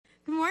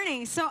Good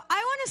morning. So I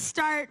want to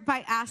start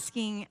by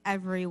asking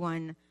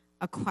everyone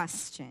a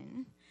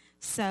question.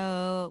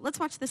 So let's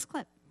watch this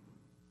clip.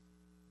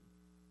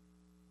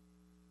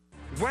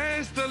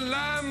 Where's the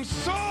lamb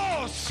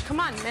sauce? Come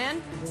on,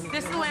 man.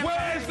 This is the lamb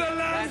Where's sauce. the lamb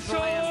That's the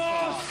lamb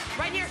sauce? sauce.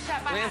 Right here,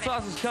 chef. I Lamb have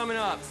sauce is coming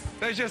up.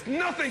 There's just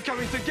nothing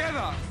coming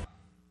together.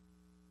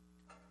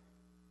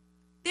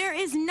 There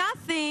is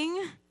nothing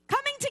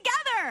coming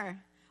together.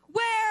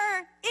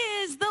 Where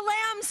is the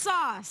lamb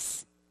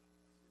sauce?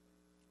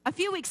 A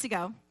few weeks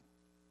ago,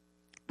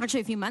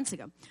 actually a few months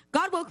ago,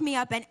 God woke me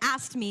up and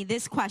asked me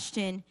this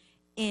question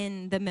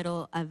in the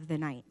middle of the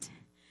night.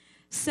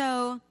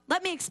 So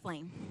let me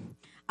explain.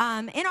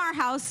 In our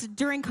house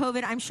during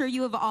COVID, I'm sure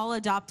you have all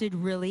adopted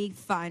really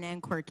fun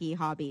and quirky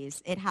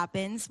hobbies. It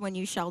happens when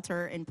you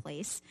shelter in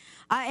place.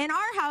 In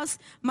our house,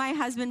 my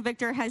husband,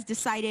 Victor, has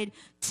decided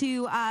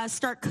to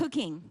start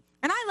cooking.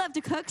 And I love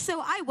to cook, so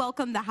I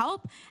welcome the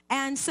help.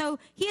 And so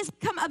he has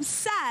become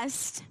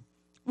obsessed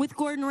with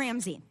Gordon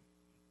Ramsay.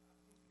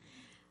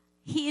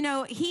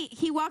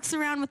 He walks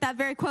around with that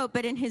very quote,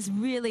 but in his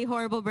really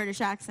horrible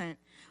British accent.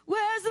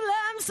 Where's the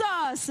lamb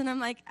sauce? And I'm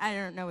like, I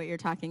don't know what you're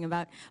talking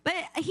about. But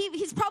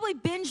he's probably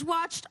binge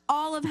watched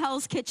all of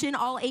Hell's Kitchen,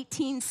 all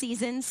 18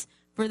 seasons,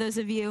 for those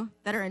of you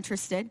that are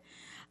interested.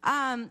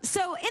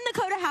 So in the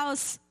Coda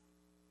house,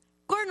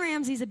 Gordon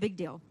Ramsay's a big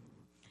deal.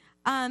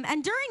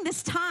 And during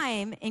this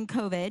time in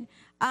COVID,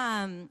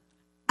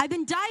 I've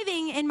been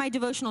diving in my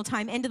devotional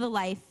time into the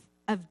life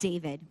of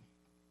David.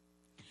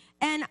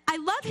 And I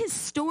love his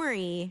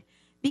story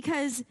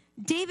because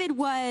David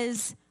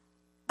was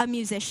a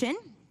musician,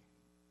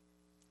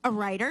 a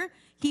writer,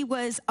 he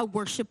was a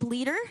worship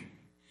leader,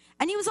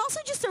 and he was also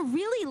just a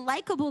really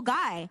likable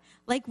guy.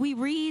 Like, we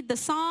read the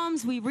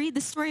Psalms, we read the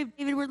story of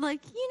David, we're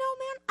like,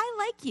 man, I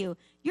like you.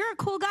 You're a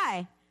cool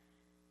guy.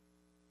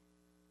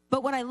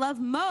 But what I love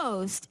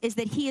most is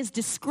that he is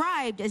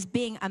described as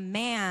being a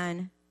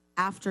man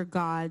after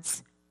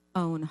God's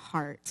own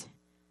heart.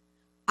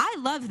 I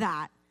love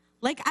that.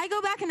 Like, I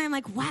go back and I'm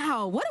like,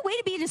 wow, what a way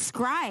to be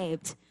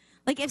described.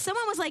 Like, if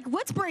someone was like,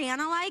 what's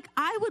Brianna like?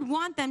 I would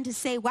want them to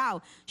say,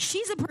 wow,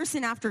 she's a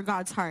person after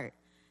God's heart.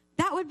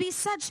 That would be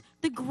such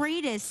the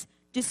greatest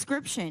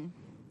description.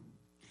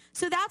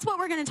 So that's what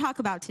we're going to talk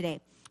about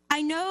today.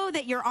 I know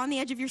that you're on the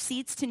edge of your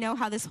seats to know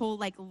how this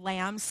whole,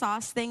 lamb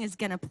sauce thing is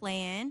going to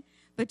play in,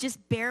 but just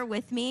bear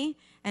with me,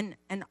 and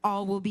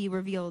all will be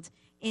revealed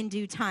in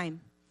due time.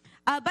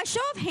 By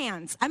show of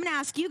hands, I'm going to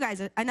ask you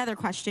guys another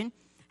question.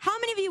 How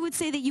many of you would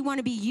say that you want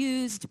to be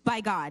used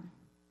by God?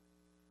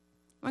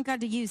 I want God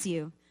to use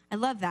you. I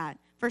love that.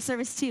 First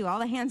service too, all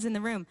the hands in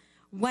the room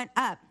went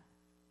up.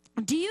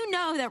 Do you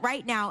know that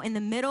right now in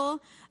the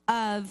middle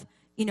of,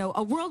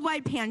 a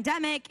worldwide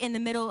pandemic, in the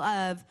middle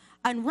of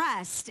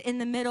unrest, in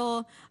the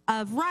middle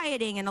of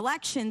rioting and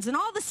elections and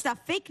all the stuff,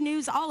 fake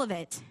news, all of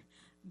it,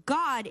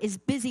 God is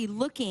busy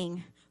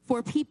looking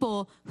for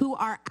people who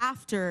are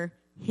after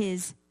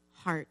his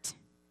heart.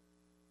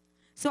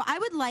 So I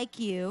would like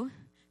you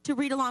to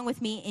read along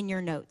with me in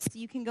your notes.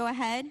 You can go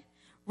ahead,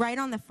 right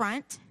on the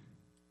front.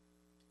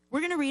 We're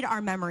going to read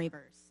our memory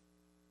verse.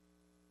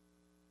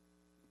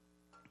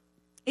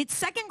 It's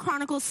 2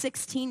 Chronicles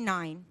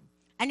 16:9,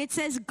 and it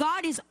says,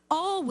 God is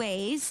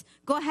always,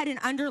 go ahead and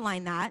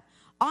underline that,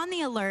 on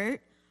the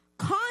alert,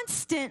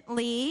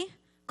 constantly,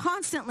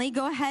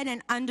 go ahead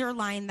and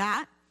underline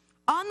that,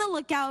 on the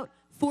lookout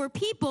for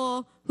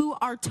people who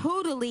are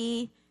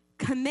totally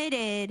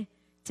committed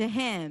to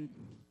him.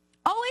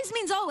 Always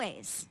means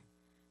always.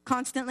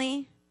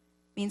 Constantly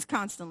means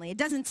constantly. It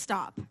doesn't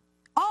stop.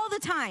 All the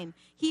time,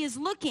 he is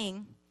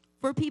looking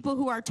for people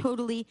who are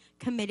totally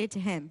committed to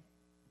him.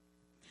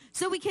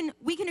 So we can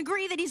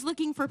agree that he's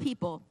looking for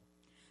people.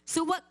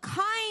 So what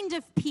kind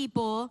of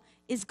people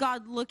is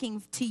God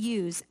looking to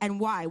use, and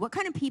why? What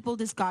kind of people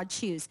does God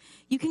choose?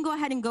 You can go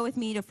ahead and go with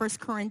me to 1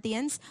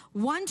 Corinthians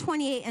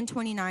 1:28 and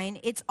 29.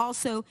 It's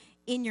also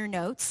in your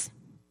notes.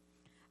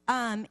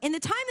 In the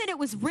time that it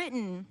was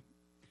written,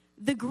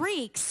 the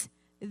Greeks,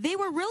 they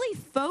were really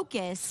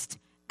focused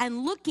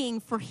and looking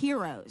for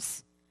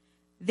heroes.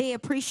 They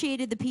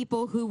appreciated the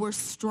people who were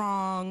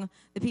strong,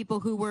 the people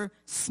who were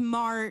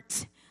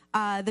smart,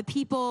 the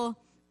people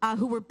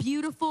who were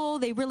beautiful.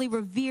 They really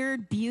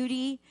revered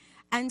beauty.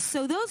 And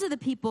so those are the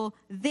people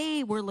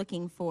they were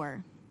looking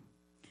for.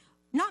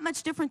 Not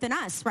much different than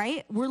us,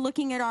 right? We're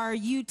looking at our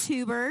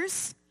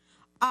YouTubers,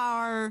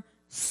 our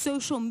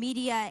social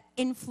media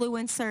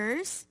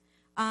influencers,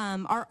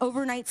 our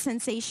overnight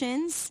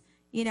sensations.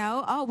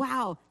 Oh,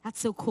 wow, that's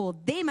so cool.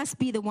 They must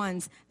be the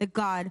ones that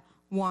God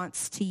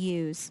wants to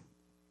use.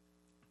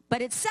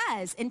 But it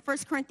says in 1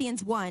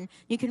 Corinthians 1,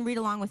 you can read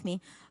along with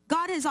me,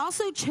 God has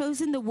also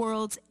chosen the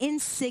world's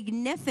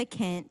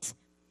insignificant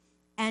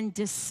and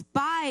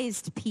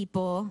despised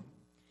people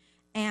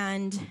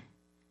and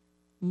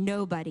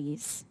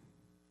nobodies.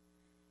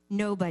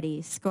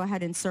 Nobodies. Go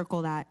ahead and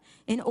circle that.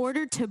 In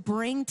order to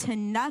bring to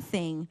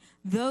nothing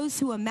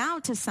those who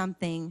amount to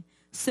something,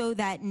 so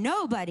that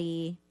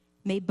nobody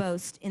may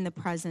boast in the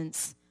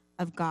presence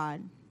of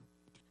God.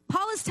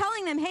 Paul is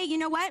telling them, hey, you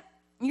know what?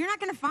 you're not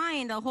going to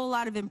find a whole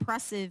lot of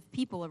impressive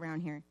people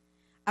around here.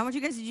 I want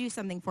you guys to do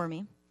something for me.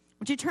 I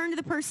want you to turn to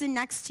the person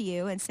next to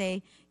you and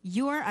say,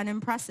 "You're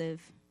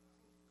unimpressive."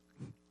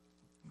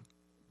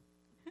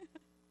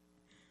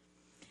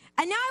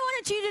 And now I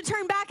wanted you to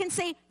turn back and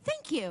say,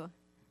 "Thank you."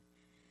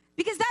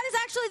 Because that is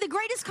actually the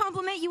greatest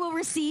compliment you will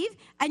receive,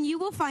 and you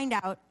will find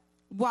out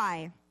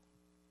why.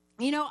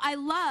 You know, I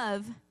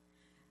love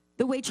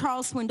the way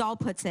Charles Swindoll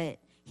puts it.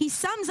 He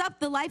sums up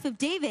the life of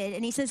David,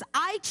 and he says,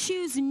 "I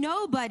choose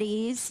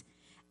nobodies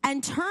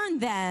and turn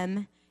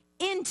them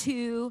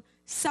into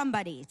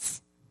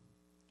somebodies."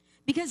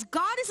 Because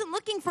God isn't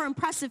looking for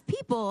impressive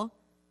people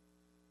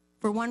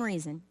for one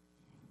reason.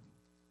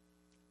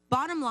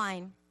 Bottom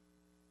line,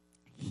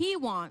 he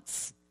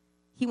wants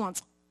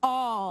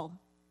all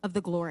of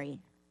the glory.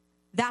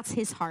 That's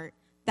his heart.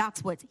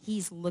 That's what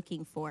he's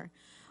looking for.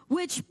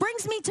 Which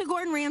brings me to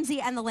Gordon Ramsay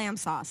and the lamb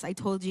sauce. I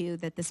told you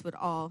that this would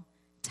all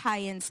tie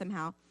in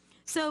somehow.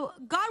 So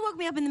God woke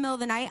me up in the middle of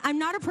the night. I'm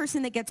not a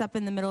person that gets up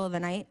in the middle of the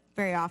night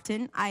very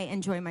often. I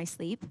enjoy my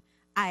sleep.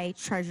 I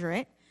treasure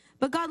it.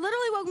 But God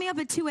literally woke me up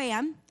at 2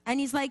 a.m. and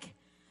he's like,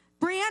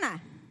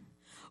 "Brianna,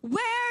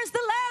 where's the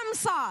lamb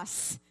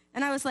sauce?"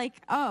 And I was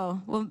like,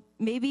 oh, well,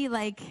 maybe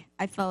like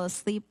I fell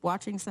asleep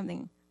watching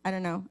something, I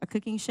don't know, a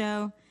cooking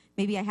show.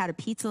 Maybe I had a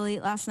pizza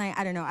late last night.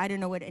 I don't know. I don't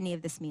know what any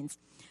of this means.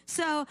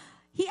 So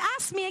he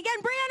asked me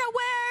again, "Brianna,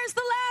 where's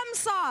the lamb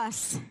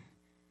sauce?"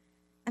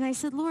 And I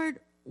said,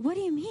 "Lord, what do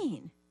you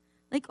mean?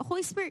 Like,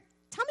 Holy Spirit,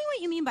 tell me what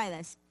you mean by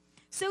this."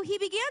 So he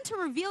began to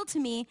reveal to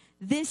me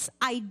this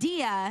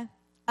idea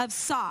of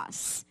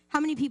sauce. How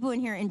many people in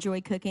here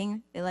enjoy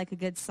cooking? They like a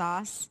good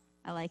sauce?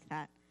 I like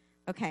that.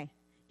 Okay,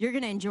 you're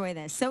going to enjoy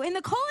this. So in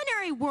the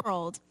culinary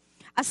world,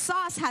 a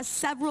sauce has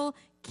several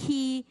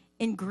key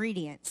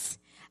ingredients.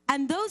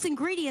 And those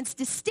ingredients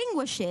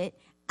distinguish it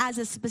as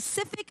a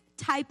specific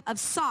type of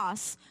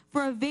sauce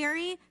for a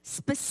very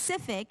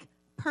specific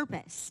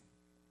purpose.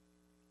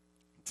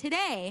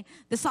 Today,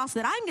 the sauce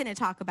that I'm going to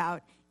talk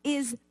about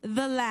is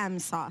the lamb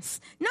sauce.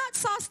 Not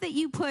sauce that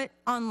you put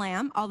on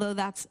lamb, although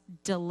that's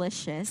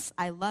delicious.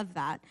 I love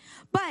that.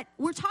 But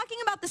we're talking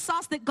about the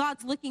sauce that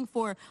God's looking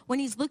for when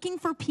he's looking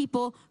for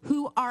people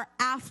who are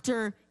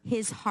after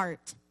his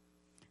heart.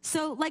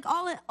 So like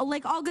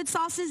all good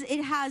sauces,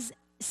 it has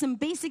some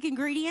basic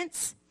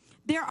ingredients.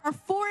 There are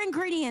 4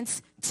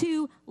 ingredients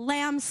to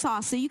lamb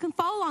sauce. So you can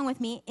follow along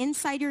with me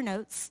inside your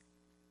notes.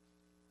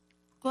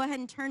 Go ahead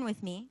and turn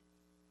with me.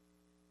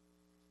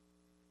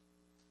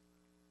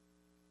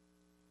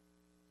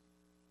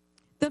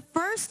 The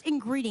first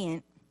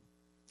ingredient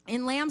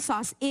in lamb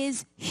sauce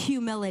is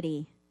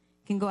humility.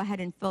 You can go ahead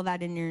and fill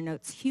that in your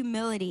notes.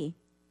 Humility.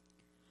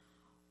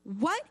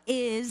 What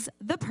is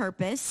the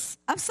purpose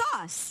of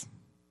sauce?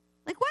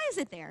 Like, why is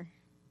it there?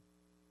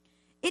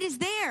 It is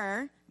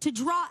there to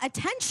draw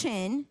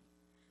attention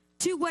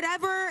to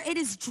whatever it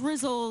is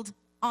drizzled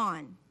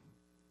on.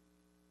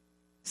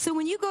 So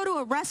when you go to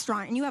a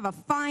restaurant and you have a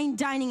fine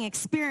dining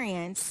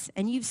experience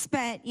and you've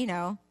spent,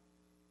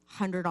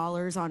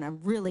 $100 on a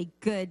really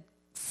good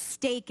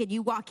steak and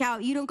you walk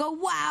out, you don't go,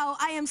 "Wow,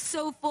 I am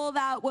so full,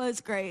 that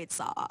was great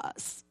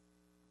sauce."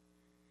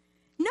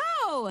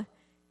 No,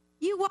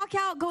 you walk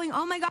out going,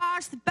 "Oh my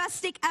gosh, the best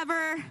steak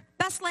ever,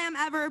 best lamb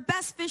ever,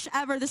 best fish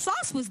ever." The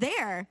sauce was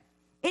there.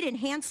 It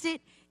enhanced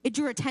it. It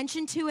drew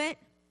attention to it,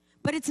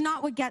 but it's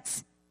not what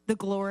gets the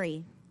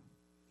glory.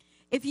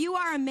 If you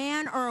are a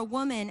man or a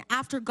woman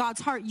after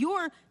God's heart,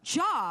 your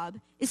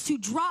job is to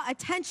draw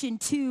attention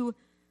to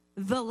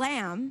the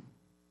Lamb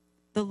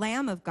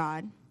of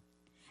God.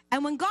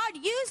 And when God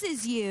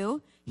uses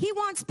you, he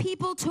wants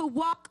people to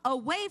walk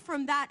away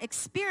from that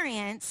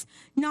experience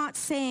not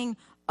saying,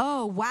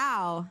 "Oh,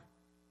 wow,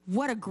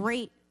 what a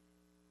great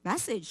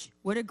message.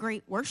 What a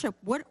great worship.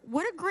 What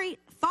a great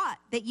thought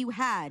that you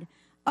had.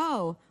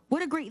 Oh,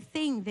 what a great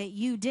thing that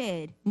you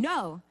did."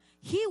 No,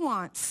 he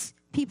wants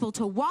people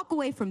to walk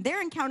away from their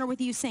encounter with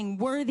you saying,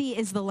 "Worthy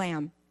is the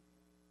Lamb."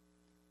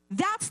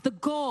 That's the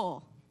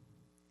goal.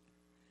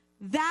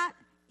 That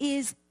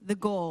is the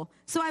goal.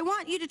 So I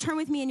want you to turn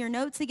with me in your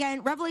notes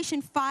again,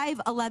 Revelation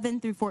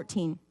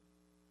 5:11-14.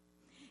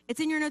 It's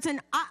in your notes.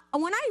 And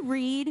when I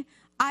read,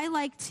 I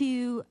like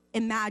to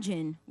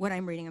imagine what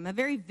I'm reading. I'm a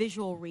very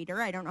visual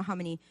reader. I don't know how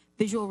many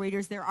visual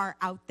readers there are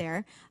out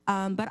there,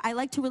 but I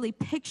like to really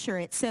picture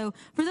it. So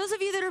for those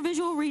of you that are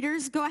visual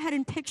readers, go ahead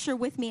and picture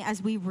with me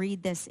as we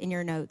read this in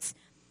your notes.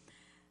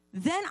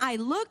 "Then I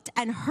looked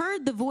and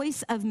heard the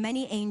voice of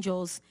many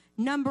angels,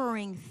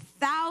 numbering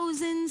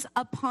thousands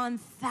upon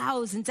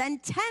thousands,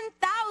 and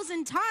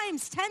 10,000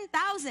 times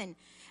 10,000.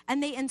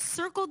 And they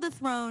encircled the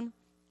throne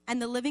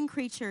and the living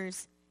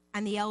creatures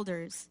and the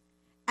elders.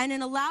 And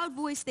in a loud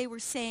voice they were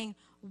saying,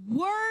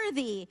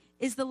 'Worthy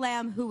is the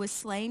Lamb who was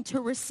slain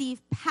to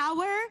receive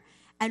power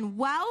and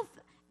wealth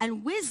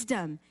and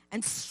wisdom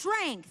and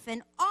strength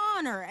and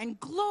honor and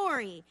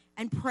glory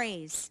and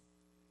praise.'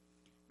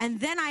 And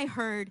then I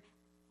heard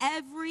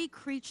every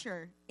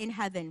creature in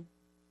heaven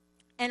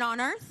and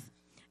on earth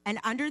and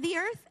under the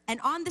earth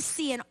and on the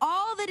sea and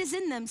all that is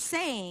in them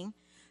saying,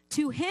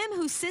 'To him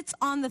who sits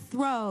on the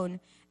throne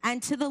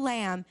and to the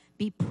Lamb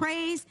be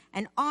praise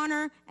and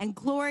honor and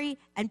glory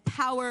and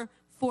power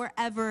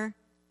forever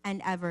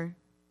and ever.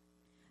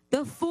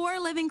 The 4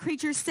 living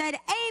creatures said,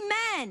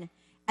 Amen.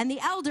 And the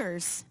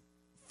elders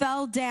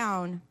fell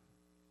down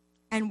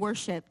and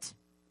worshiped.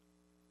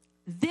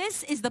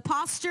 This is the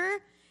posture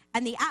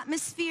and the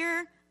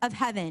atmosphere of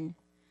heaven.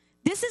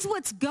 This is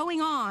what's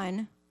going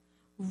on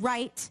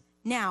right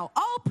now.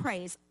 All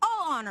praise,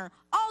 all honor,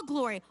 all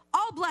glory,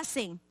 all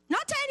blessing,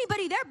 not to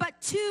anybody there, but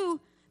to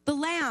the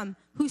Lamb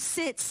who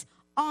sits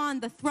on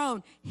the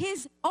throne.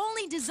 His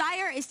only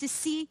desire is to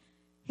see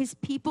his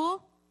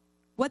people,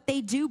 what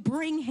they do,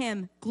 bring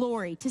him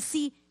glory, to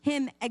see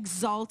him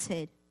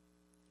exalted.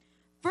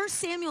 1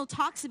 Samuel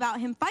talks about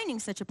him finding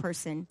such a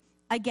person.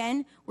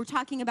 Again, we're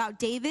talking about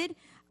David.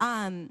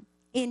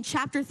 In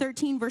chapter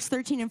 13, verse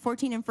 13 and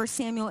 14 in 1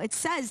 Samuel, it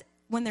says,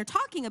 when they're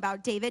talking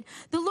about David,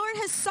 the Lord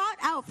has sought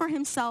out for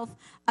himself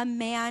a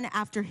man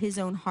after his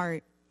own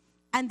heart,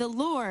 and the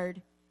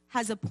Lord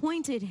has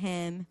appointed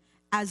him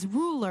as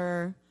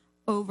ruler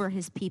over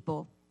his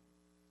people.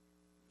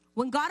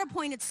 When God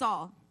appointed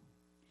Saul,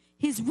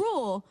 his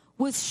rule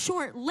was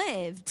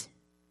short-lived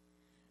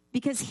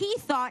because he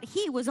thought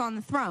he was on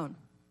the throne.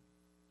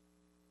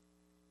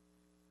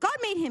 God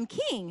made him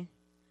king,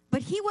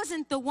 but he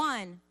wasn't the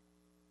one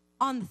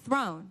on the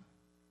throne.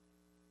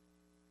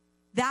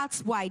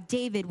 That's why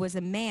David was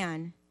a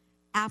man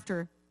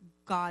after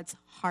God's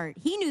heart.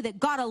 He knew that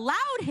God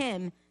allowed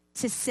him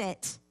to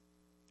sit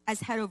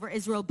as head over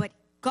Israel, but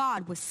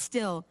God was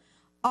still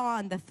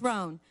on the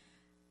throne.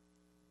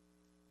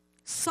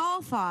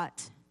 Saul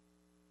thought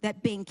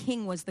that being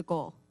king was the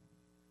goal.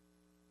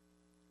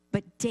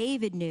 But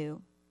David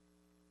knew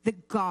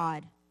that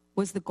God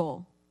was the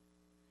goal.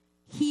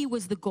 He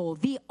was the goal,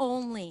 the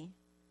only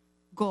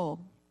goal.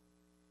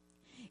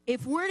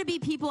 If we're to be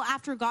people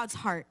after God's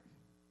heart,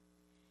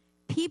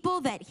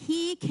 people that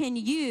he can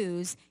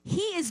use,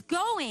 he is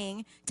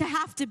going to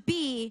have to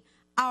be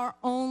our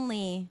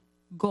only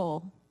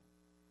goal.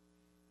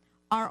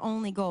 Our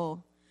only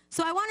goal.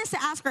 So I want us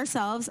to ask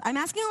ourselves, I'm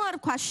asking a lot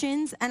of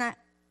questions, and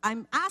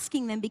I'm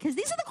asking them because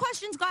these are the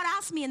questions God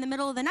asked me in the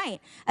middle of the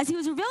night. As he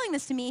was revealing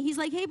this to me, he's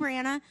like, hey,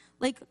 Brianna,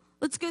 like,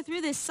 let's go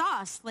through this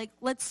sauce. Like,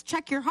 let's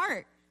check your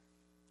heart.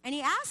 And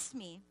he asked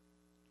me,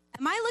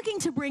 am I looking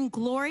to bring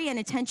glory and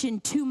attention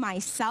to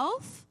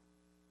myself,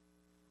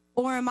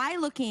 or am I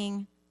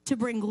looking to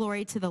bring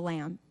glory to the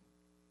Lamb?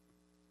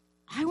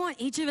 I want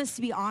each of us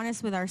to be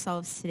honest with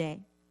ourselves today.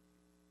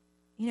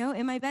 You know,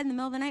 in my bed in the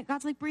middle of the night,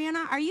 God's like,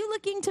 Brianna, are you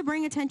looking to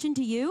bring attention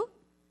to you?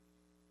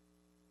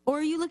 Or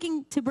are you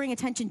looking to bring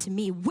attention to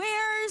me?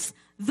 Where's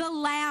the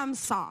lamb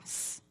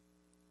sauce?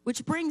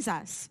 Which brings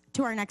us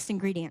to our next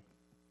ingredient.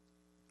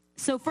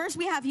 So first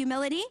we have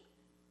humility.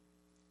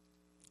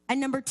 And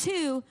number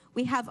 2,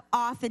 we have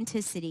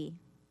authenticity.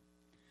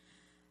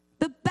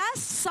 The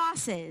best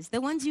sauces,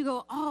 the ones you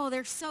go, oh,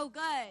 they're so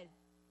good,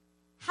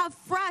 have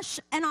fresh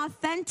and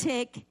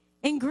authentic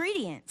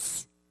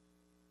ingredients.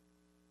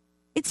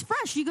 It's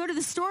fresh. You go to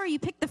the store, you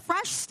pick the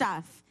fresh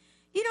stuff.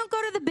 You don't go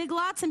to the Big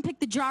Lots and pick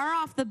the jar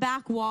off the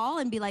back wall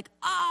and be like,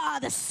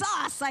 the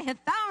sauce, I have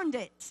found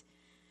it.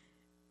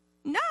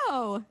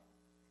 No,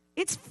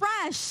 it's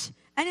fresh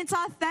and it's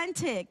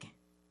authentic.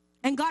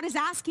 And God is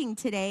asking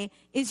today,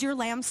 is your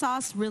lamb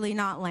sauce really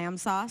not lamb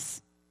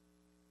sauce?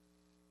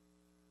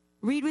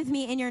 Read with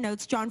me in your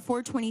notes, John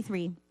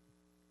 4:23.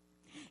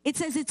 It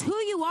says, it's who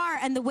you are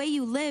and the way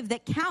you live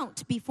that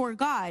count before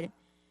God.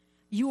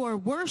 Your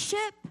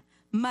worship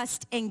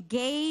must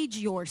engage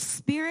your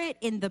spirit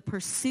in the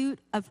pursuit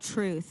of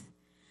truth.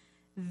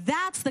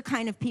 That's the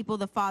kind of people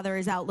the Father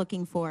is out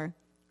looking for.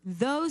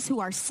 Those who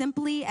are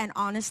simply and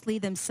honestly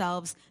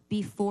themselves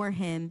before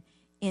him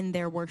in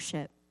their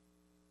worship.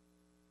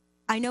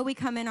 I know we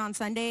come in on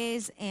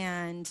Sundays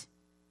and,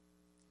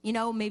 you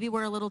know, maybe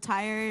we're a little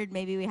tired,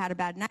 maybe we had a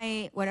bad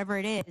night, whatever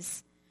it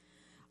is.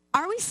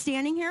 Are we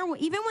standing here,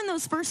 even when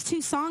those first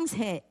 2 songs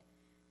hit?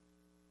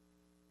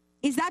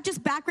 Is that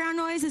just background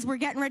noise as we're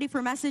getting ready for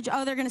a message?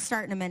 Oh, they're going to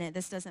start in a minute.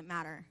 This doesn't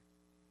matter.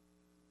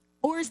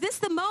 Or is this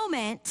the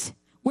moment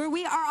where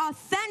we are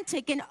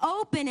authentic and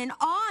open and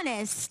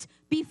honest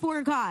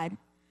before God?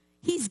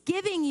 He's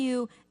giving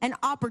you an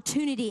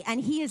opportunity, and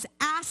he is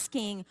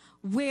asking,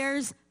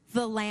 where's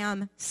the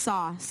lamb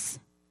sauce?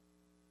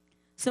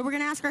 So we're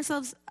going to ask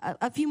ourselves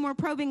a few more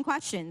probing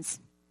questions,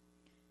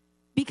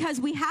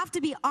 because we have to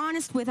be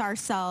honest with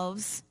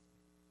ourselves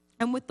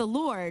and with the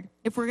Lord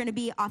if we're going to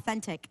be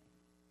authentic.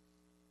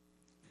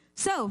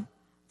 So,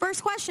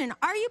 first question,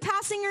 are you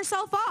passing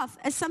yourself off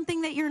as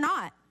something that you're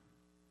not?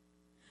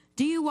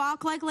 Do you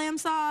walk like lamb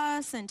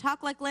sauce and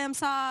talk like lamb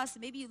sauce?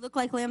 Maybe you look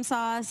like lamb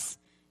sauce,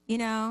 you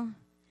know?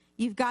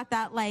 You've got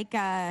that like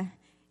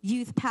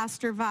youth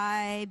pastor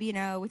vibe, you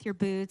know, with your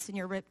boots and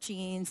your ripped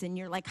jeans, and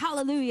you're like,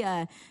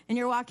 hallelujah, and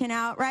you're walking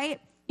out,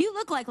 right? You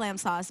look like lamb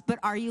sauce, but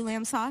are you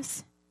lamb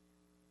sauce?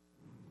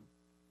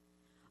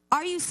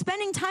 Are you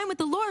spending time with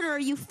the Lord, or are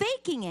you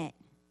faking it?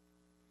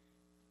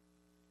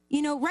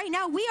 You know, right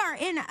now we are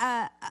in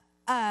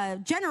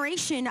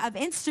generation of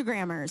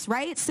Instagrammers,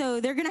 right? So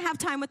they're going to have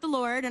time with the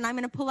Lord, and I'm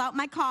going to pull out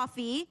my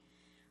coffee,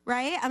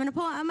 right? I'm going to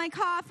pull out my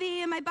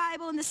coffee and my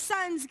Bible, and the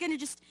sun's going to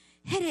just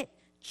hit it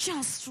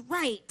just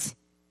right.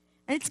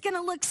 And it's going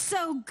to look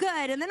so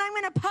good. And then I'm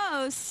going to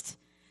post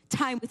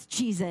time with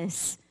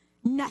Jesus,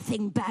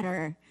 nothing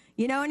better,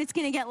 and it's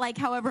going to get like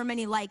however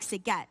many likes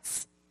it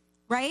gets,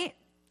 right?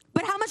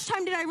 But how much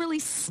time did I really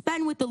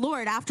spend with the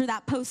Lord after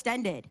that post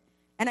ended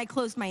and I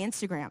closed my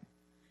Instagram?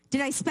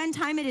 Did I spend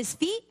time at his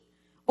feet,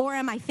 or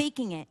am I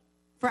faking it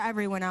for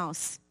everyone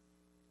else?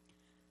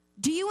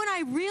 Do you and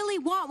I really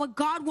want what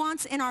God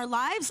wants in our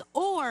lives,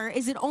 or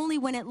is it only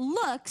when it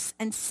looks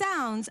and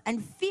sounds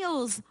and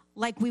feels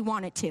like we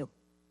want it to?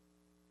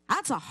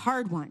 That's a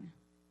hard one.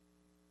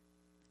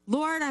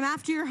 Lord, I'm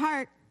after your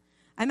heart.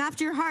 I'm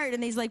after your heart.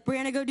 And he's like,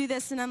 Brianna, go do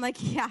this. And I'm like,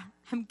 yeah,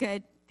 I'm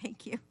good.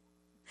 Thank you.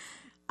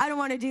 I don't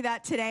want to do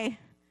that today.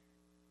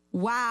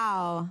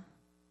 Wow.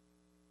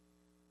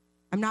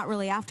 I'm not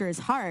really after his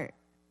heart,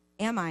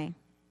 am I?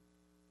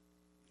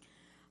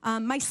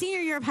 My senior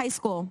year of high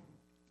school,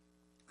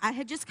 I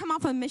had just come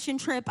off a mission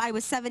trip. I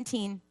was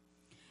 17.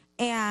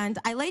 And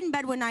I laid in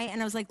bed one night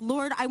and I was like,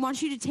 Lord, I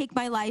want you to take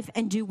my life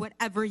and do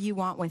whatever you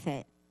want with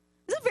it.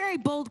 It's a very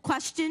bold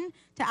question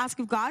to ask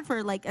of God,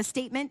 for like a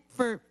statement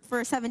for a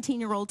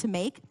 17-year-old to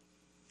make.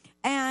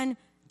 And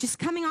just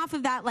coming off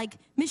of that like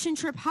mission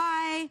trip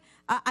high,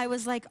 I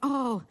was like,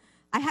 oh,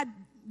 I had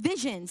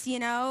visions,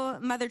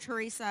 Mother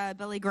Teresa,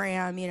 Billy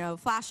Graham,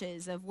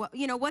 flashes of what,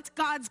 what's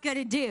God's going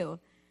to do.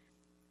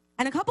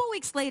 And a couple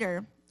weeks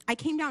later, I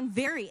came down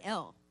very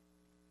ill.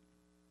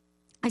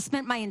 I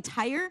spent my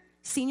entire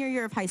senior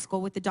year of high school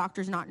with the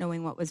doctors not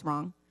knowing what was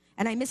wrong.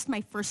 And I missed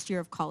my first year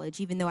of college,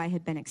 even though I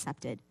had been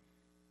accepted.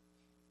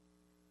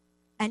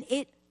 And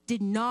it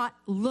did not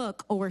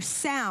look or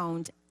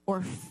sound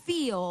or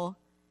feel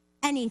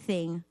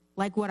anything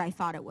like what I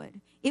thought it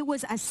would. It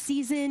was a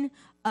season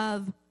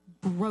of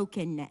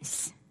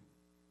brokenness.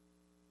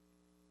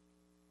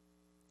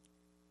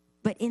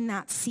 But in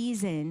that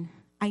season,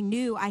 I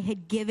knew I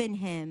had given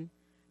him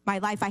my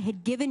life. I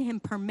had given him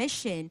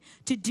permission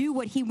to do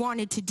what he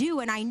wanted to do,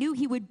 and I knew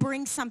he would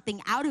bring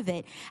something out of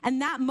it.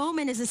 And that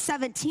moment as a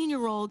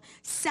 17-year-old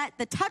set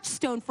the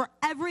touchstone for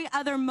every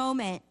other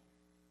moment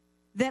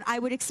that I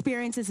would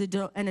experience as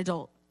an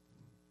adult.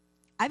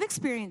 I've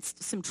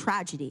experienced some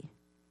tragedy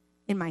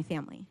in my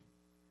family.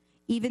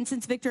 Even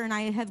since Victor and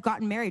I have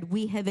gotten married,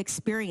 we have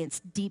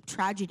experienced deep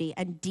tragedy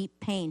and deep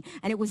pain.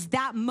 And it was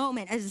that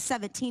moment as a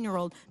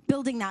 17-year-old,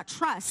 building that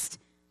trust,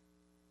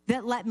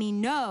 that let me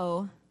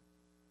know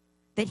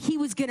that he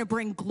was going to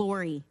bring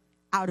glory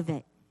out of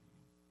it.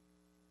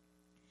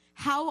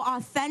 How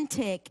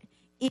authentic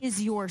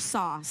is your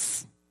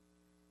sauce?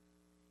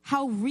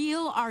 How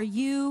real are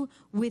you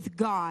with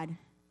God?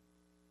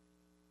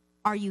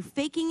 Are you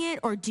faking it,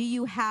 or do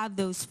you have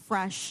those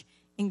fresh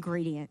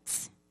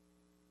ingredients?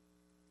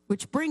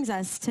 Which brings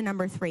us to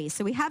number 3.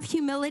 So we have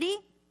humility.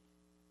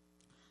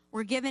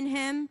 We're giving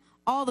him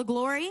all the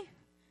glory,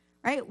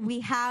 right?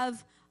 We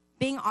have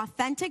being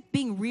authentic,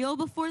 being real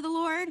before the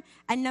Lord.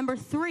 And number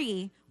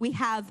 3, we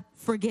have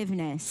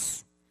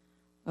forgiveness.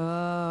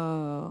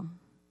 Oh,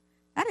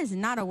 that is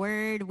not a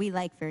word we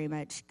like very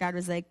much. God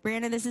was like,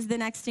 Brianna, this is the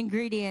next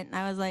ingredient. And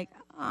I was like,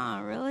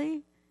 oh,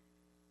 really?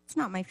 It's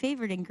not my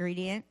favorite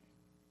ingredient.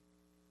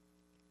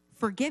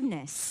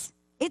 Forgiveness.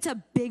 It's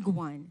a big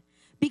one.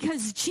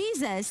 Because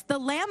Jesus, the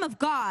Lamb of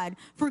God,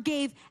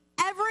 forgave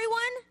everyone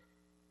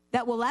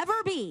that will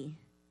ever be.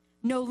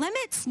 No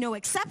limits, no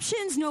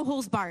exceptions, no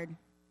holds barred.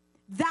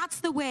 That's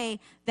the way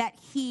that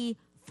he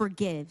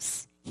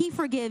forgives. He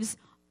forgives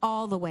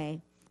all the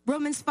way.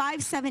 Romans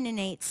 5, 7, and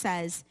 8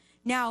 says,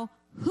 now,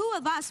 who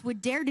of us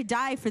would dare to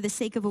die for the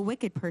sake of a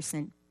wicked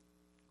person?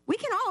 We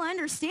can all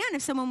understand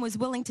if someone was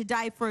willing to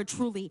die for a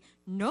truly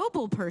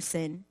noble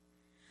person.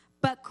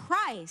 But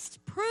Christ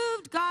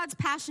proved God's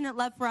passionate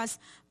love for us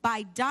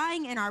by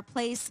dying in our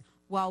place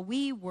while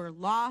we were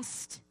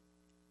lost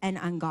and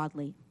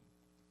ungodly.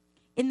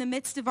 In the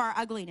midst of our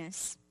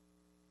ugliness,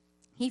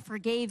 he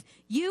forgave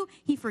you,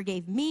 he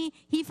forgave me,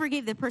 he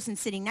forgave the person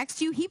sitting next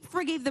to you, he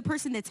forgave the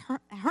person that's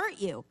hurt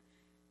you.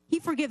 He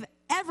forgave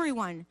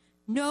everyone.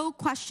 No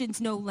questions,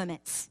 no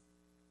limits.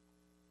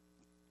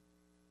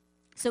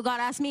 So God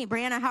asked me,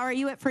 Brianna, how are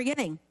you at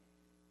forgiving?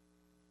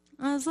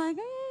 I was like,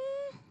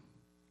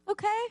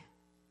 okay.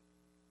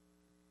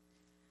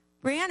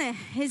 Brianna,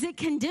 is it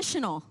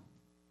conditional?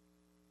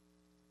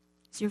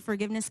 Is your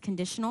forgiveness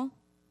conditional?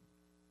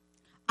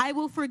 I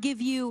will forgive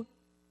you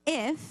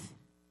if.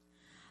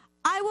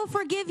 I will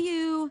forgive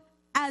you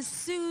as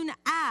soon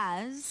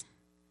as.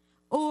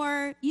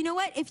 Or, you know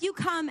what? If you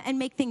come and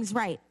make things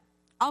right,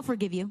 I'll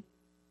forgive you.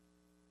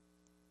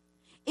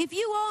 If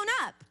you own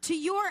up to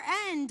your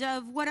end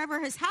of whatever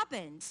has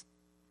happened,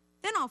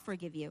 then I'll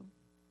forgive you.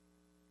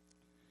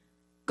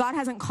 God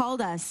hasn't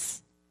called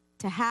us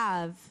to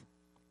have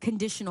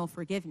conditional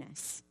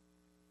forgiveness.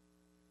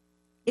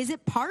 Is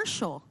it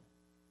partial?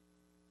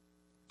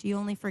 Do you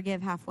only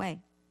forgive halfway?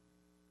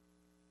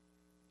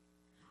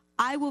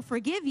 I will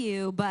forgive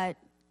you, but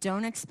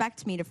don't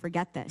expect me to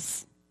forget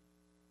this.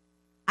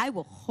 I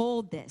will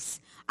hold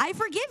this. I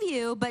forgive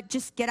you, but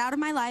just get out of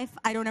my life.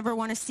 I don't ever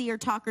want to see or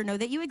talk or know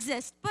that you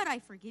exist, but I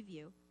forgive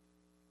you.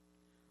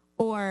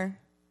 Or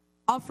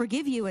I'll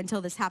forgive you until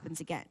this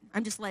happens again.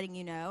 I'm just letting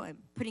you know, I'm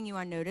putting you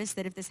on notice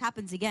that if this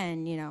happens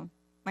again, you know,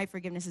 my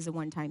forgiveness is a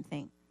one-time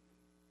thing.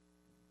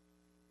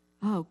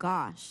 Oh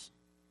gosh,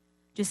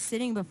 just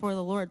sitting before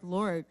the Lord,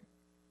 Lord,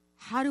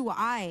 how do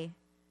I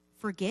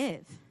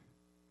forgive?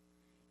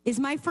 Is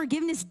my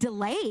forgiveness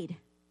delayed?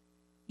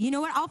 You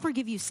know what? I'll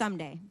forgive you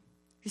someday.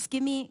 Just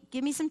give me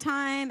some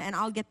time and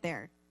I'll get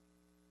there.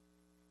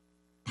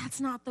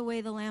 That's not the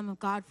way the Lamb of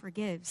God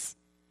forgives.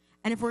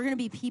 And if we're going to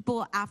be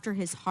people after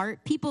his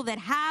heart, people that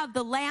have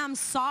the lamb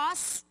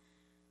sauce,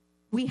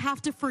 we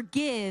have to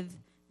forgive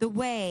the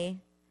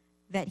way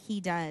that he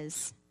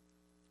does.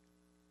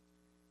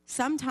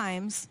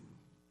 Sometimes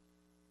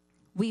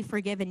we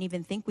forgive and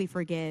even think we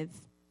forgive,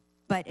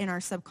 but in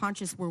our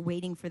subconscious, we're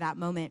waiting for that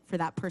moment for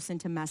that person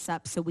to mess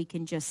up so we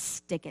can just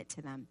stick it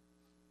to them.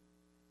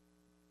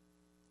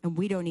 And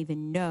we don't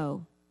even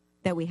know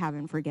that we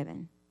haven't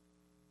forgiven.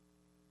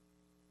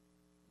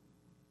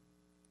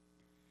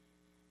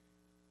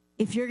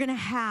 If you're going to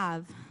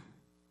have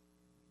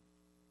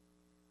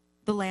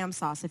the lamb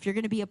sauce, if you're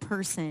going to be a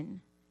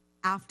person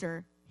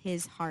after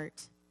his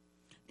heart,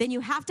 then you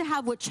have to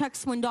have what Chuck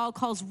Swindoll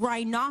calls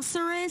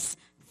rhinoceros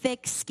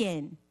thick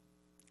skin.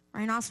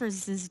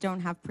 Rhinoceroses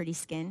don't have pretty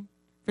skin.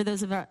 For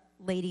those of our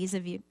ladies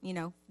of you,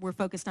 we're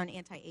focused on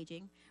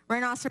anti-aging.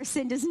 Rhinoceros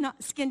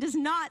skin does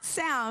not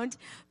sound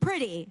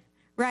pretty,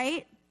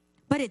 right?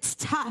 But it's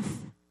tough.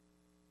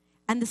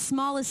 And the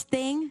smallest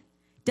thing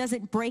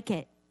doesn't break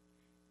it,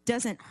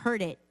 doesn't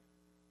hurt it.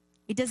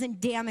 It doesn't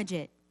damage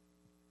it.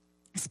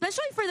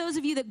 Especially for those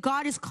of you that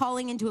God is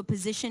calling into a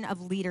position of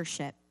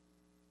leadership.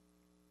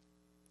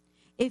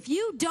 If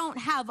you don't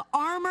have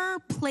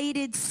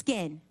armor-plated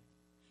skin,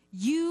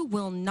 you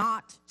will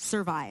not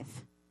survive.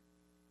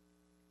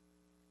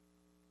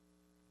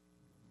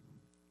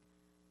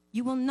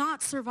 You will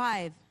not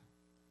survive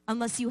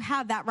unless you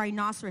have that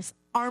rhinoceros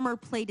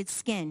armor-plated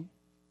skin.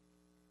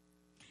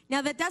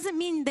 Now, that doesn't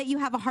mean that you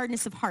have a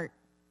hardness of heart.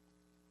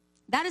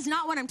 That is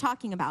not what I'm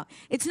talking about.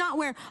 It's not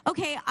where,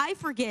 okay, I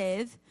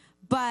forgive,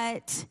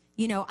 but,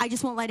 I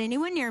just won't let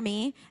anyone near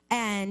me,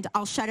 and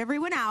I'll shut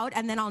everyone out,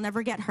 and then I'll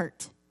never get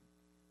hurt.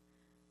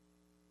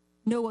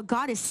 No, what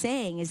God is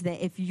saying is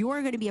that if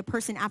you're going to be a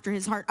person after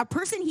his heart, a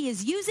person he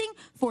is using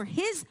for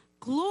his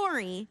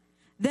glory,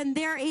 then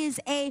there is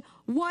a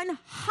 100%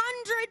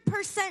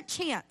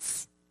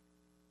 chance,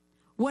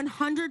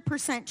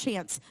 100%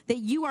 chance that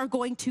you are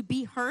going to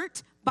be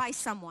hurt by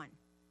someone.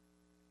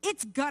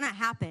 It's going to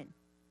happen.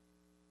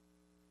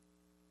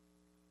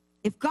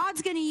 If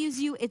God's going to use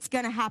you, it's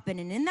going to happen.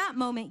 And in that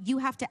moment, you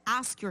have to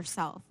ask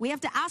yourself, we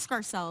have to ask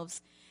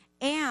ourselves,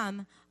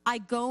 am I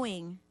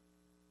going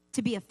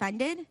to be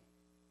offended?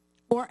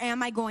 Or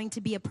am I going to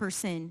be a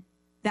person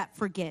that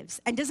forgives?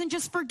 And doesn't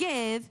just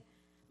forgive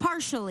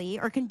partially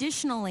or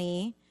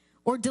conditionally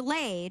or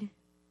delayed,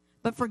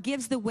 but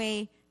forgives the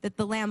way that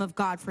the Lamb of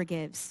God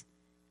forgives.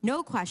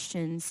 No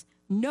questions,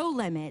 no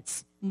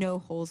limits, no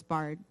holes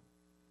barred.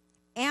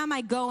 Am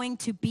I going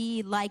to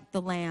be like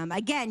the Lamb?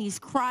 Again, he's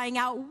crying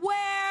out,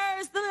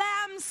 where's the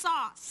lamb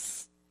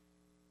sauce?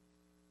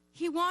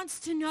 He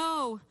wants to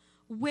know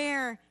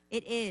where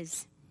it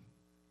is.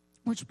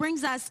 Which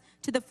brings us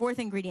to the fourth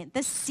ingredient,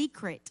 the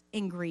secret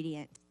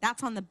ingredient.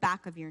 That's on the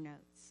back of your notes.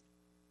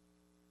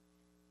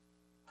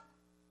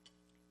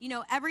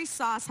 Every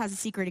sauce has a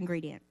secret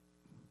ingredient.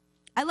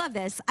 I love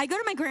this. I go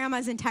to my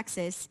grandma's in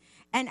Texas,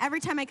 and every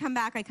time I come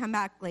back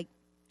like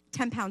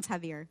 10 pounds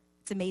heavier.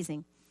 It's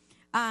amazing.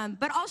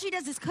 But all she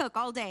does is cook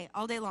all day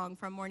long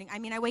from morning.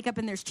 I wake up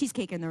and there's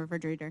cheesecake in the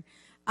refrigerator.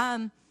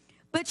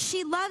 But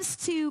she loves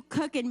to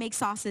cook and make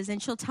sauces,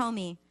 and she'll tell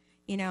me,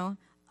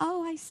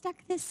 oh, I stuck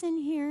this in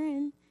here,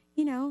 and,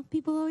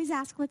 people always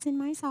ask what's in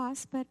my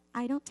sauce, but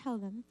I don't tell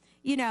them.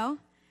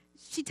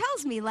 She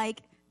tells me,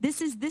 this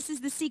is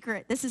the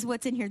secret. This is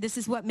what's in here. This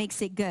is what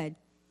makes it good.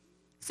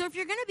 So if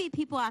you're going to be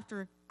people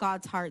after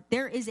God's heart,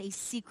 there is a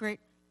secret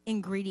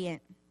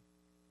ingredient.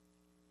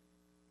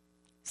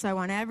 So I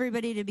want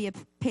everybody to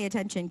pay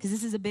attention, because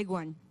this is a big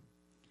one.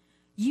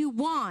 You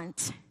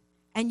want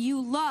and you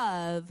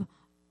love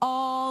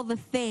all the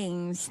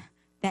things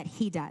that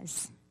he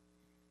does.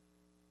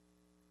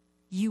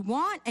 You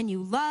want and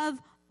you love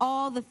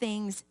all the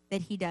things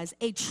that he does.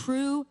 A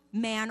true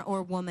man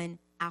or woman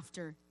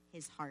after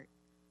his heart.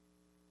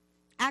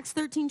 Acts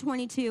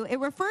 13:22, it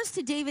refers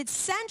to David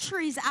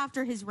centuries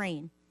after his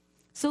reign.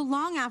 So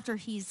long after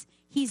he's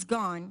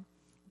gone.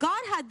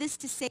 God had this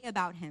to say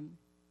about him.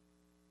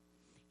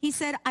 He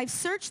said, I've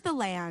searched the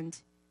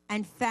land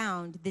and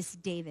found this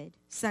David,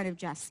 son of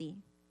Jesse.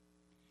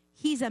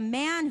 He's a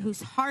man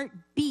whose heart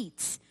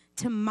beats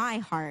to my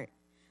heart,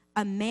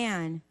 a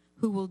man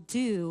who will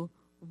do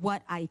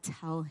what I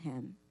tell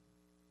him.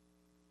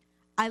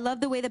 I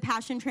love the way the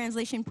Passion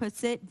Translation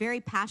puts it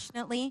very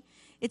passionately.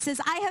 It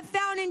says, I have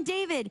found in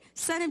David,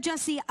 son of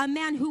Jesse, a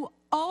man who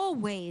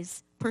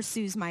always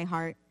pursues my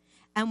heart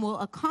and will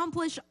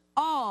accomplish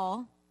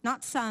all,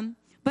 not some,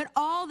 but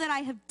all that I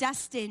have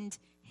destined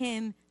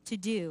him to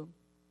do.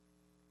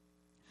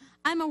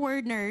 I'm a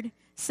word nerd,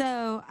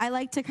 so I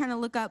like to kind of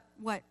look up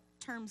what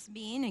terms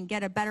mean and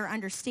get a better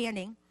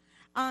understanding.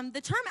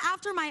 The term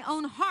after my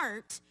own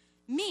heart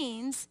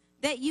means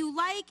that you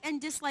like and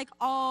dislike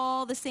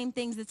all the same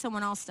things that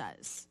someone else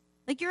does.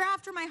 Like, you're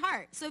after my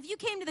heart. So if you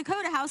came to the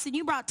Coda House and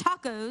you brought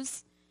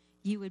tacos,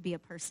 you would be a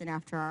person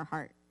after our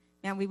heart.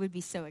 Man, we would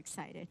be so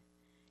excited,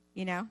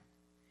 you know?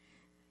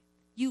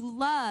 You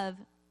love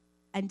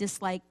and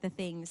dislike the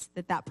things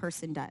that that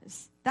person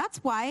does. That's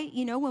why,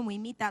 you know, when we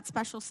meet that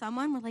special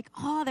someone, we're like,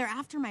 oh, they're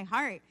after my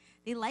heart.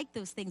 They like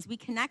those things. We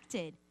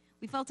connected.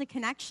 We felt a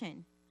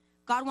connection.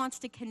 God wants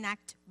to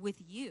connect with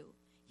you.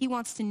 He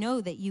wants to know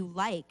that you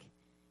like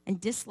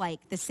and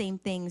dislike the same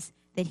things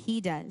that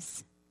he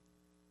does.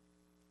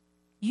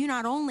 You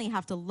not only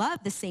have to love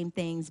the same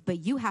things,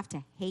 but you have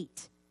to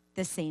hate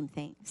the same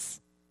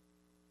things.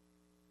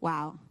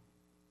 Wow.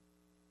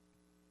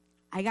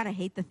 I got to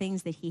hate the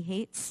things that he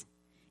hates.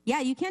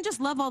 Yeah, you can't just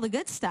love all the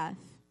good stuff.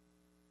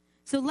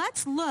 So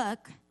let's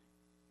look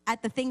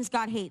at the things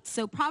God hates.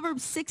 So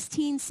Proverbs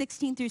 16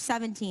 through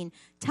 17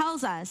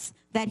 tells us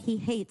that he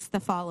hates the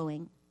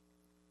following.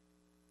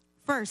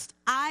 First,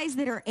 eyes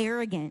that are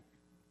arrogant,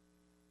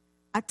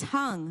 a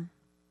tongue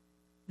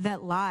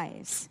that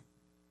lies,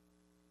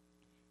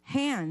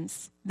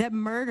 hands that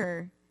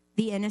murder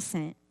the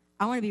innocent.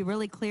 I want to be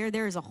really clear.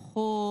 There's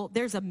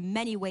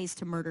many ways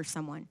to murder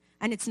someone,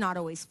 and it's not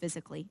always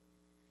physically.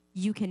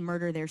 You can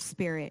murder their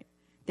spirit,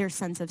 their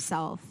sense of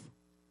self.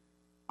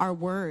 Our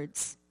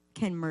words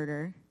can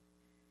murder.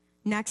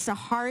 Next, a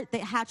heart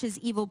that hatches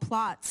evil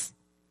plots,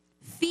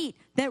 feet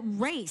that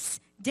race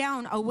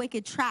down a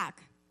wicked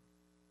track,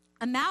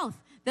 a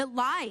mouth that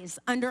lies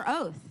under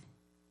oath.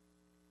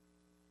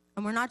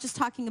 And we're not just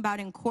talking about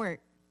in court,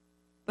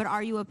 but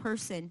are you a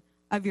person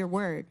of your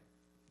word?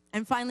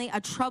 And finally,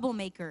 a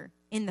troublemaker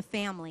in the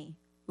family.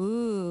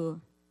 Ooh,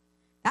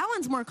 that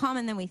one's more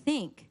common than we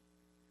think.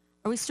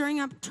 Are we stirring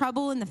up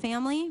trouble in the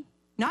family?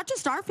 Not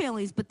just our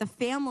families, but the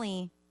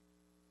family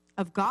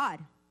of God.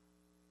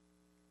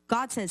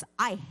 God says,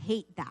 I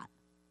hate that.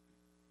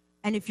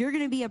 And if you're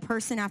going to be a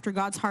person after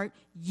God's heart,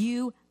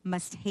 you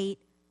must hate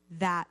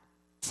that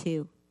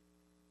too.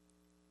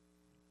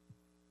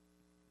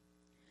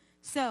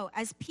 So,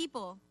 as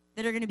people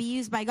that are going to be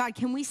used by God,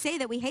 can we say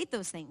that we hate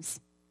those things?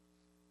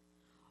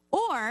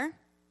 Or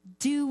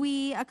do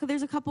we,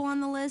 there's a couple on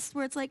the list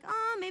where it's like,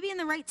 oh, maybe in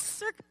the right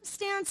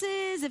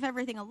circumstances, if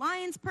everything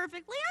aligns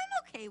perfectly,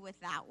 I'm okay with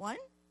that one.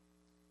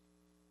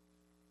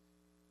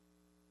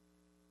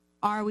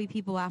 Are we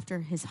people after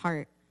his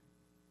heart?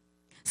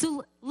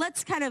 So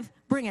let's kind of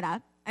bring it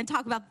up and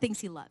talk about the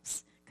things he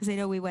loves, because I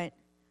know we went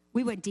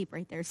deep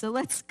right there. So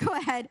let's go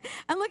ahead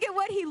and look at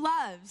what he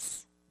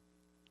loves,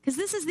 because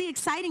this is the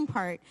exciting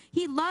part.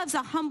 He loves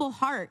a humble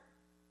heart.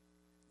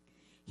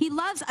 He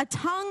loves a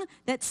tongue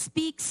that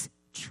speaks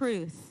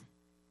truth,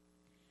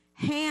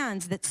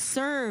 hands that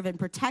serve and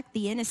protect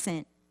the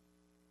innocent,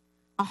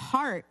 a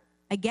heart,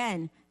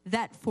 again,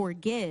 that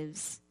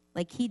forgives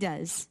like he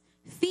does,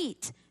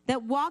 feet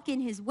that walk in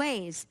his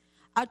ways,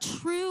 a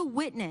true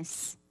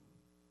witness,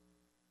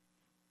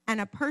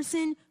 and a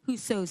person who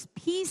sows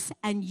peace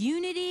and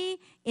unity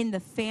in the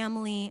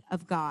family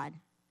of God.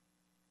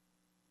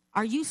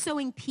 Are you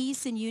sowing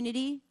peace and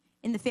unity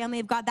in the family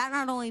of God? That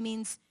not only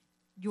means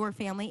your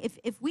family.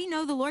 If we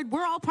know the Lord,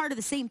 we're all part of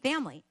the same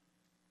family.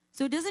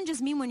 So it doesn't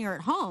just mean when you're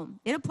at home.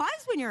 It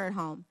applies when you're at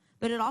home,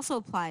 but it also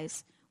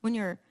applies when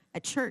you're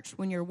at church,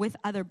 when you're with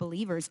other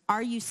believers.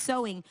 Are you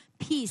sowing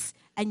peace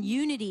and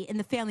unity in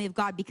the family of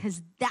God?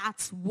 Because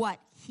that's what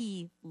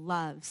he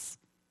loves.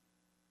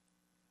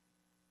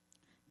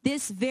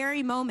 This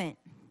very moment,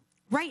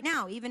 right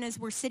now, even as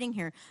we're sitting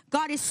here,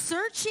 God is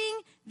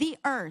searching the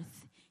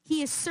earth.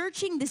 He is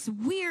searching this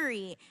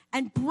weary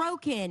and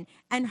broken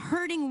and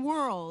hurting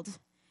world.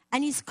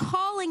 And he's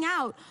calling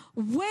out,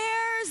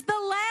 where's the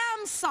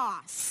lamb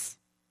sauce?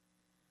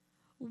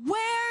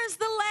 Where's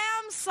the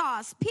lamb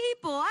sauce?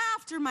 People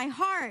after my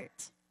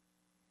heart.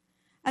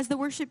 As the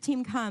worship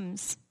team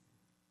comes,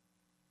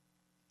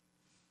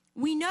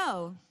 we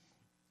know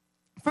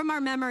from our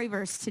memory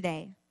verse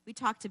today, we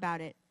talked about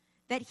it,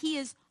 that he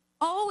is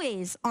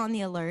always on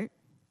the alert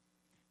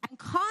and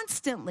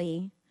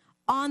constantly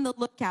on the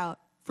lookout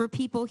for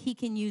people he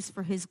can use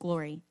for his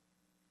glory.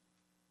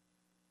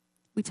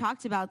 We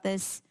talked about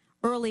this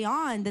early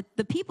on, that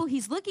the people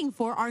he's looking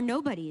for are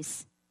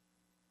nobodies.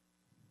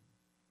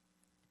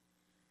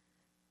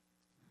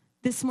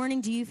 This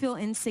morning, do you feel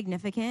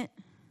insignificant?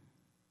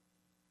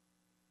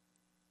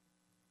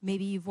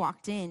 Maybe you've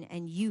walked in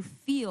and you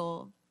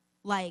feel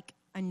like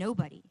a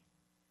nobody.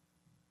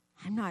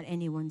 I'm not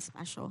anyone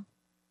special.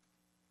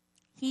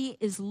 He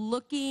is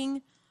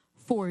looking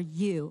for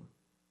you.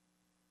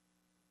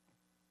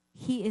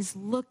 He is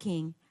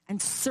looking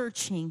and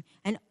searching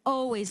and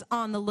always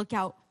on the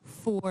lookout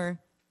for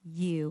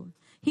you.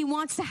 He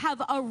wants to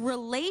have a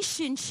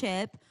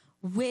relationship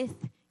with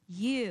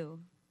you.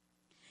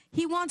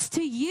 He wants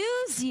to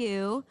use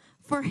you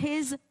for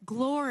his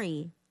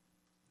glory.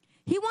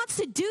 He wants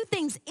to do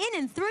things in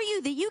and through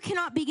you that you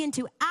cannot begin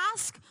to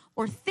ask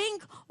or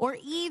think or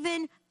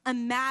even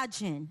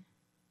imagine.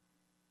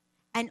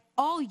 And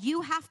all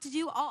you have to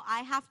do, all I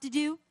have to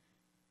do,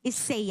 is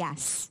say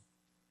yes.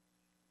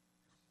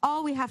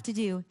 All we have to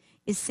do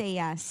is say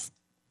yes.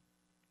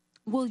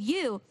 Will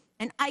you,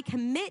 and I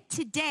commit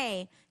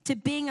today to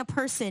being a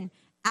person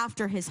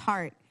after his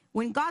heart.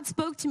 When God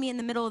spoke to me in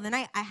the middle of the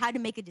night, I had to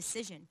make a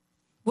decision.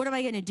 What am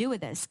I going to do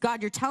with this?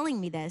 God, you're telling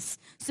me this,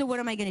 so what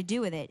am I going to do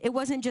with it? It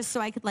wasn't just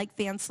so I could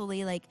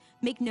fancily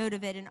make note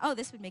of it and, oh,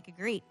 this would make a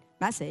great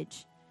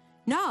message.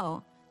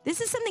 No, this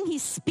is something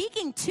he's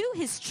speaking to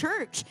his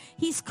church.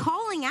 He's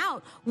calling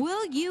out,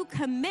 will you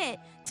commit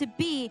to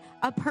be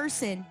a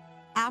person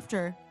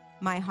after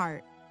my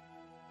heart?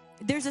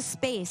 There's a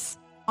space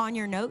on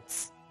your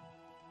notes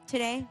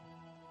today.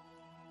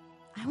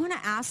 I want to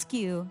ask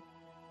you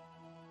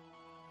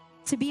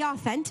to be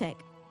authentic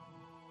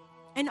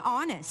and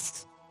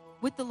honest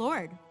with the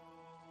Lord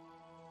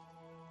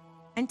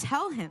and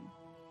tell him,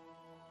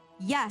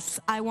 yes,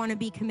 I want to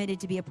be committed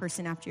to be a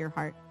person after your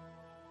heart.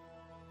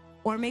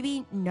 Or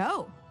maybe,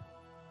 no.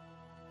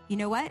 You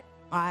know what?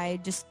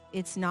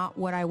 It's not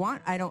what I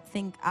want. I don't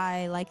think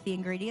I like the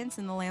ingredients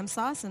in the lamb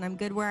sauce, and I'm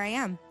good where I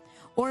am.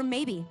 Or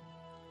maybe,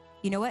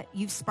 you know what?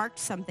 You've sparked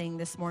something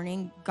this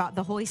morning.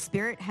 The Holy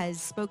Spirit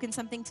has spoken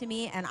something to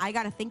me, and I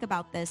got to think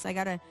about this. I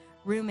got to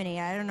ruminate.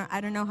 I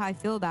don't know how I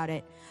feel about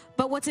it.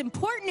 But what's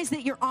important is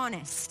that you're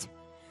honest,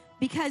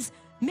 because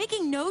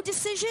making no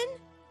decision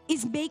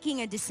is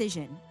making a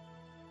decision.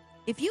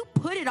 If you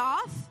put it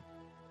off,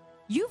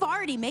 you've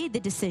already made the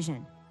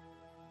decision.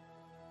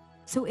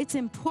 So it's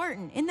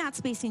important in that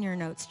space in your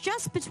notes,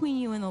 just between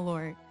you and the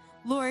Lord.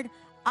 Lord,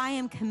 I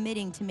am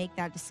committing to make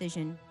that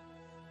decision.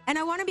 And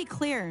I want to be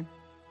clear.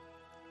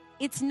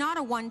 It's not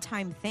a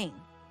one-time thing.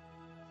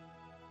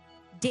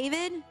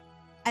 David,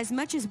 as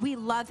much as we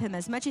love him,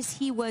 as much as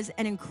he was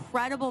an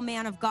incredible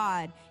man of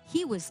God,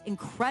 he was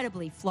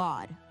incredibly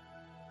flawed.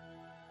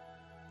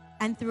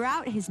 And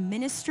throughout his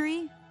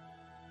ministry,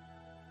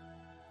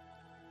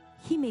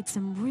 he made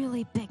some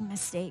really big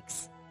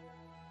mistakes.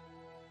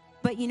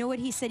 But you know what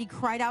he said? He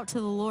cried out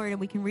to the Lord, and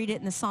we can read it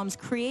in the Psalms,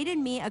 create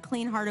in me a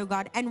clean heart, O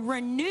God, and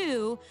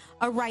renew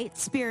a right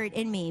spirit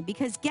in me.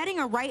 Because getting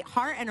a right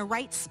heart and a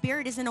right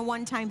spirit isn't a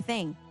one-time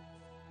thing.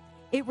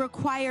 It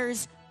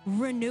requires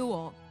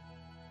renewal.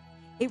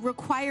 It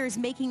requires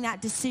making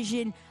that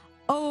decision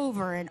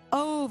over and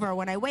over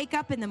when I wake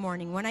up in the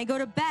morning, when I go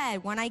to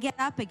bed, when I get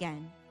up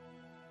again.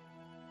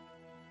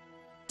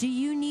 Do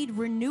you need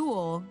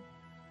renewal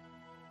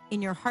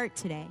in your heart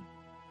today?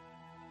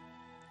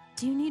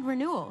 Do you need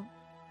renewal?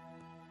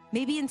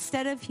 Maybe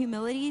instead of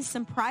humility,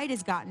 some pride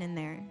has gotten in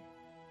there.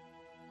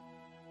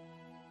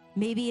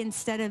 Maybe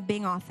instead of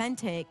being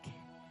authentic,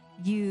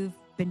 you've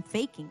been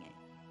faking it.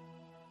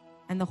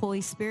 And the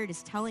Holy Spirit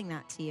is telling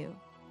that to you.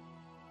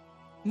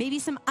 Maybe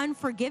some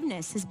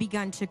unforgiveness has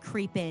begun to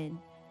creep in.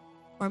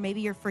 Or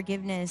maybe your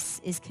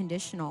forgiveness is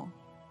conditional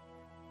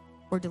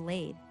or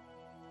delayed.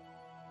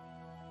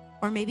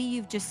 Or maybe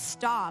you've just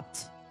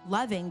stopped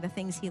loving the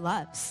things he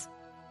loves.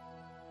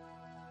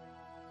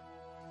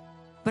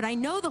 But I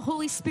know the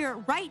Holy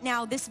Spirit right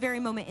now, this very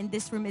moment in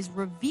this room, is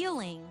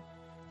revealing,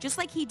 just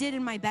like he did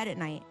in my bed at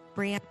night.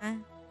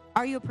 Brianna,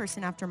 are you a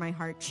person after my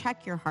heart?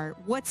 Check your heart.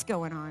 What's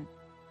going on?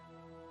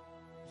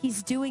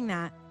 He's doing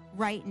that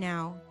right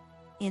now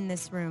in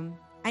this room.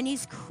 And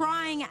he's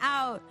crying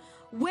out,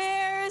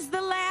 where's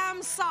the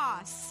lamb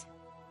sauce?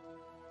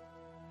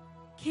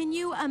 Can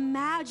you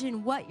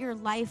imagine what your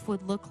life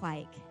would look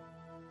like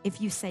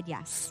if you said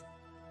yes?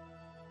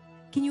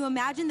 Can you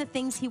imagine the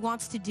things he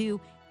wants to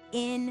do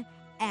in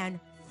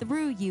and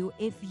through you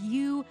if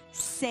you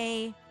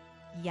say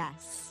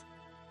yes?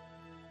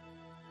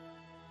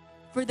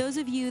 For those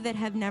of you that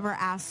have never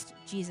asked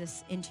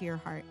Jesus into your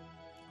heart,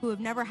 who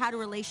have never had a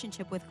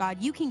relationship with God,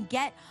 you can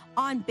get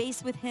on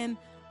base with him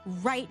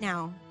right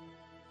now.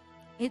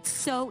 It's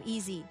so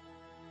easy.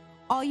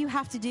 All you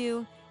have to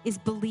do is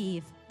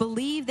believe.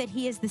 Believe that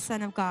he is the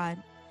Son of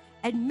God.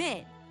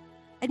 Admit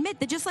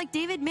that just like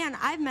David, man,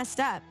 I've messed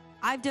up.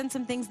 I've done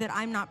some things that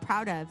I'm not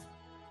proud of.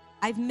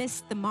 I've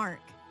missed the mark.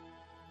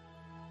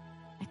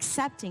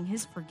 Accepting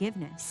his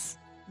forgiveness.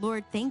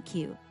 Lord, thank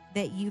you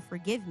that you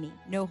forgive me.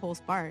 No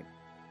holds barred.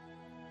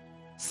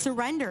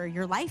 Surrender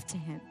your life to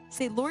him.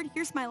 Say, Lord,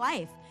 here's my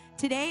life.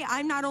 Today,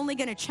 I'm not only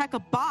going to check a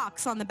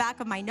box on the back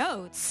of my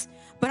notes,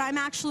 but I'm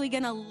actually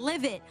going to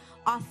live it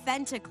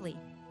authentically.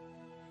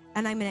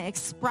 And I'm going to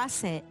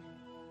express it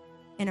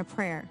in a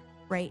prayer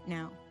right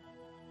now.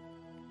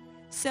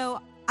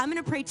 So I'm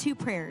going to pray 2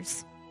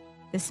 prayers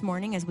this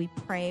morning as we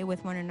pray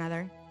with one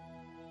another.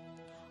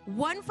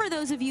 One for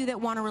those of you that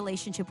want a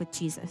relationship with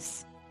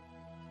Jesus,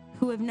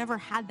 who have never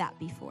had that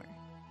before.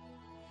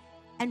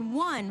 And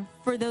one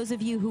for those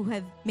of you who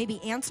have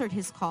maybe answered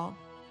his call,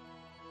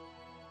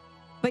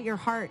 but your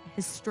heart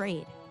has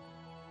strayed.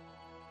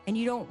 And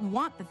you don't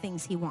want the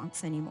things he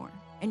wants anymore.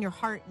 And your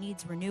heart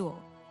needs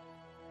renewal.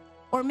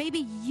 Or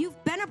maybe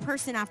you've been a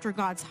person after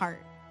God's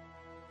heart.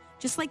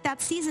 Just like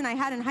that season I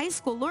had in high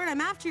school. Lord,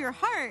 I'm after your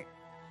heart.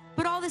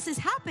 but all this is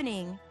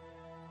happening,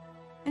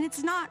 and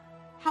it's not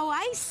how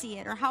I see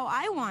it or how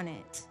I want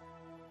it.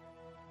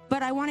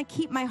 But I want to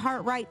keep my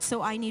heart right,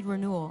 so I need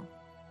renewal.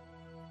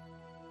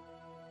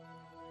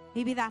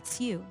 Maybe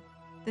that's you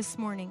this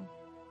morning.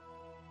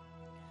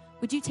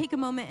 Would you take a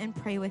moment and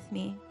pray with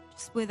me,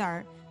 just with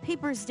our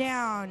papers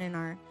down and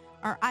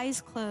our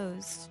eyes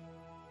closed?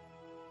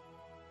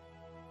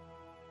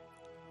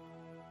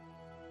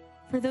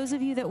 For those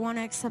of you that want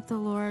to accept the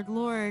Lord,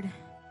 Lord,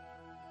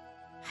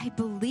 I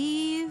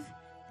believe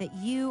that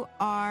you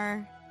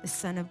are the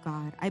Son of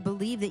God. I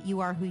believe that you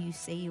are who you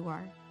say you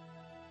are.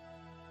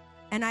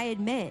 And I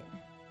admit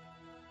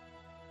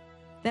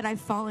that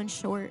I've fallen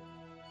short.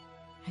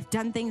 I've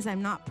done things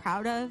I'm not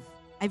proud of.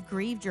 I've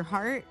grieved your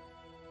heart.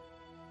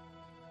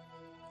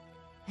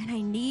 And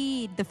I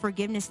need the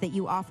forgiveness that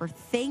you offer.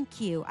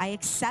 Thank you. I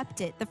accept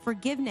it. The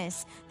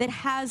forgiveness that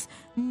has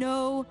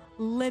no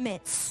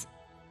limits.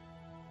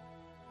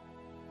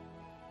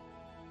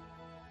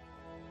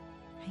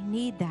 I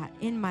need that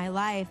in my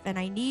life, and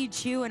I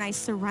need you, and I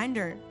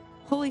surrender.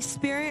 Holy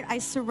Spirit, I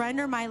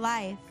surrender my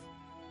life.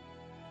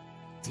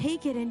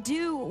 Take it and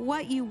do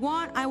what you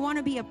want. I want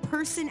to be a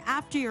person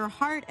after your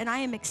heart, and I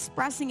am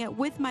expressing it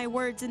with my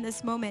words in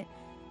this moment,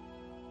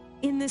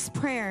 in this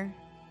prayer.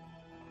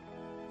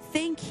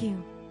 Thank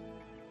you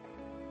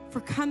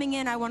for coming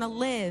in. I want to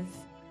live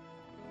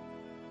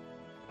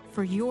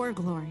for your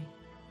glory.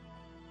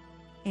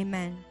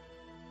 Amen.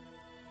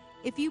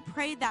 If you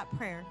prayed that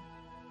prayer,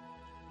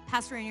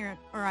 Pastor Rainier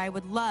or I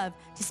would love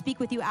to speak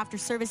with you after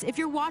service. If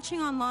you're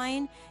watching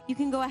online, you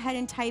can go ahead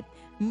and type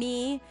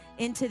me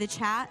into the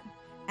chat,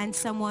 and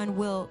someone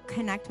will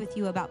connect with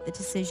you about the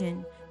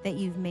decision that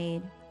you've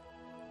made.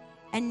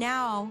 And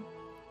now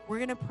we're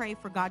going to pray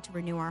for God to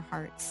renew our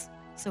hearts.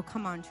 So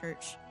come on,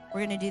 church. We're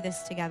going to do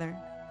this together.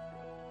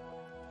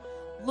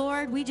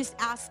 Lord, we just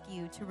ask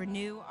you to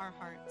renew our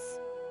hearts.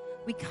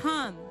 We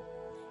come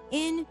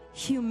in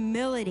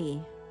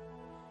humility.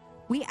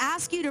 We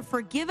ask you to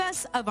forgive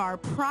us of our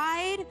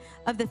pride,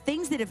 of the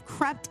things that have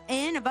crept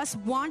in, of us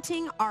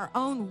wanting our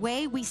own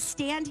way. We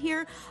stand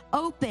here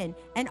open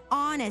and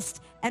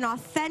honest and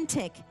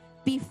authentic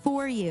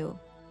before you,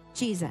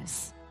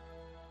 Jesus.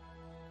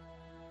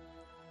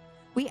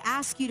 We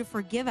ask you to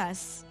forgive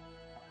us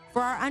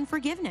for our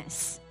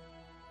unforgiveness,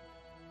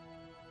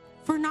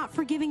 for not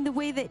forgiving the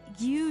way that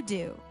you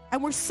do.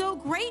 And we're so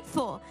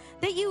grateful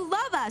that you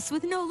love us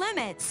with no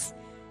limits.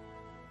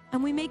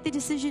 And we make the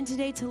decision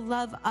today to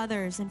love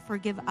others and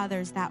forgive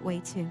others that way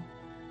too.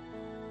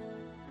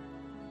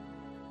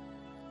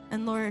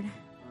 And Lord,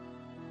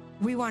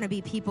 we want to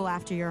be people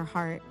after your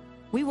heart.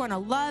 We want to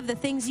love the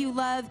things you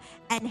love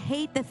and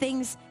hate the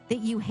things that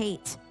you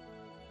hate.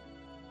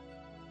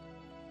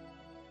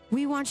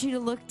 We want you to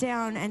look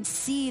down and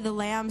see the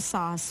lamb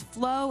sauce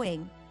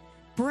flowing,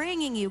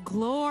 bringing you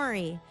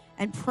glory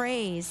and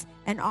praise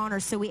and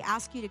honor. So we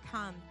ask you to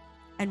come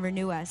and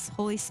renew us.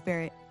 Holy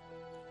Spirit,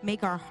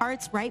 make our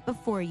hearts right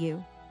before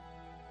you.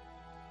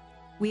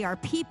 We are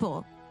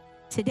people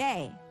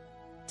today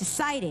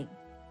deciding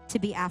to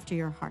be after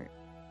your heart.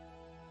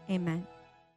 Amen.